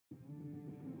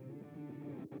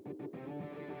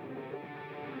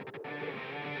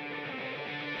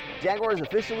Jaguars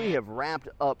officially have wrapped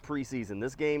up preseason.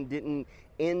 This game didn't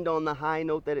end on the high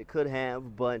note that it could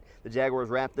have, but the Jaguars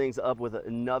wrapped things up with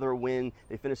another win.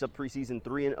 They finished up preseason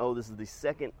 3-0. This is the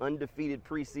second undefeated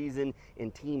preseason in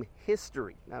team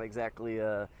history. Not exactly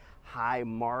a high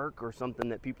mark or something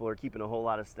that people are keeping a whole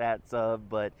lot of stats of,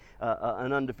 but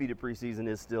an undefeated preseason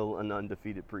is still an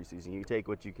undefeated preseason. You take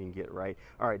what you can get, right?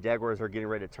 All right, Jaguars are getting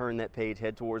ready to turn that page,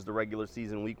 head towards the regular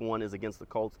season. Week 1 is against the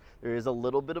Colts. There is a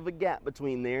little bit of a gap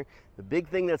between there. The big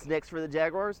thing that's next for the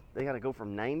Jaguars, they got to go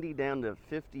from 90 down to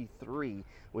 53,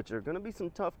 which are going to be some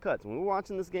tough cuts. When we were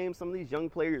watching this game, some of these young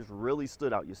players really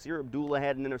stood out. Yasir Abdullah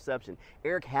had an interception.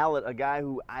 Eric Hallett, a guy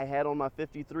who I had on my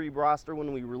 53 roster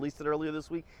when we released it earlier this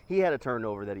week, he had a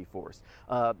turnover that he forced.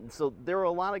 So there are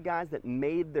a lot of guys that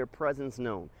made their presence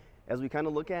known. As we kind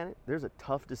of look at it, there's a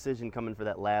tough decision coming for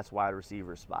that last wide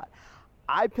receiver spot.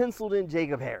 I penciled in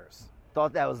Jacob Harris,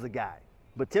 thought that was the guy.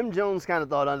 But Tim Jones kind of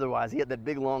thought otherwise. He had that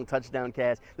big, long touchdown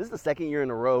catch. This is the second year in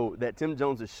a row that Tim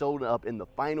Jones has showed up in the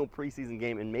final preseason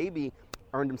game and maybe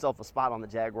earned himself a spot on the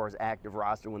Jaguars active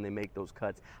roster when they make those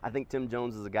cuts. I think Tim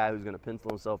Jones is a guy who's going to pencil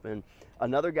himself in.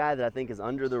 Another guy that I think is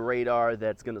under the radar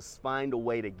that's going to find a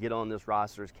way to get on this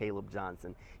roster is Caleb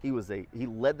Johnson. He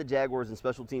led the Jaguars in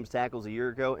special teams tackles a year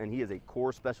ago, and he is a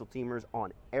core special teamers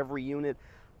on every unit.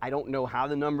 I don't know how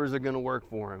the numbers are going to work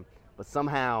for him, but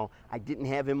somehow I didn't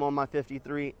have him on my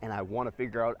 53, and I want to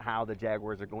figure out how the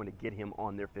Jaguars are going to get him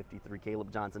on their 53.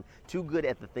 Caleb Johnson, too good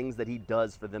at the things that he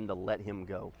does for them to let him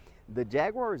go. The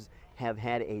Jaguars have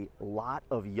had a lot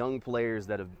of young players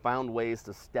that have found ways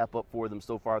to step up for them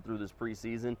so far through this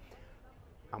preseason.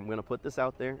 I'm going to put this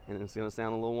out there, and it's going to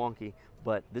sound a little wonky,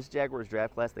 but this Jaguars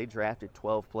draft class, they drafted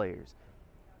 12 players.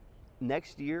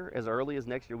 Next year, as early as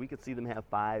next year, we could see them have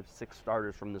 5-6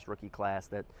 starters from this rookie class,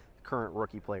 that current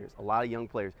rookie players, a lot of young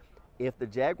players. If the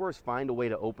Jaguars find a way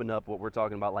to open up what we're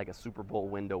talking about, like a Super Bowl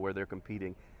window where they're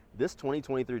competing, this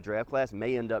 2023 draft class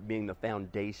may end up being the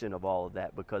foundation of all of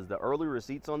that, because the early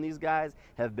receipts on these guys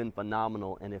have been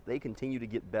phenomenal, and if they continue to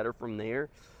get better from there,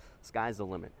 sky's the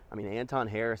limit. I mean, Anton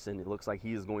Harrison, it looks like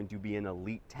he is going to be an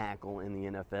elite tackle in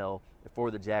the NFL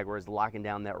for the Jaguars, locking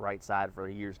down that right side for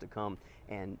years to come.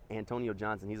 And Antonio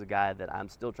Johnson, he's a guy that I'm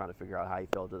still trying to figure out how he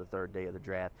fell to the third day of the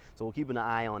draft. So we'll keep an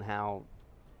eye on how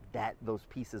those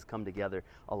pieces come together.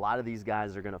 A lot of these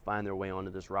guys are going to find their way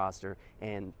onto this roster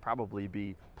and probably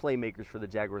be playmakers for the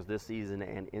Jaguars this season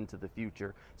and into the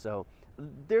future. So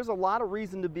there's a lot of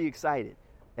reason to be excited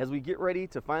as we get ready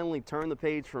to finally turn the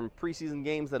page from preseason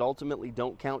games that ultimately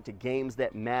don't count to games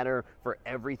that matter for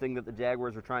everything that the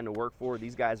Jaguars are trying to work for.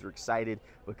 These guys are excited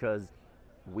because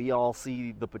we all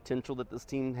see the potential that this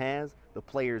team has. The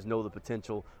players know the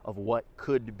potential of what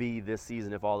could be this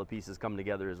season if all the pieces come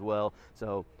together as well.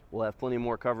 So we'll have plenty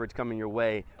more coverage coming your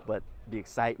way, but the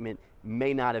excitement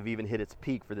may not have even hit its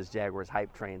peak for this Jaguars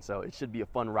hype train. So it should be a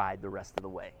fun ride the rest of the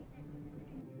way.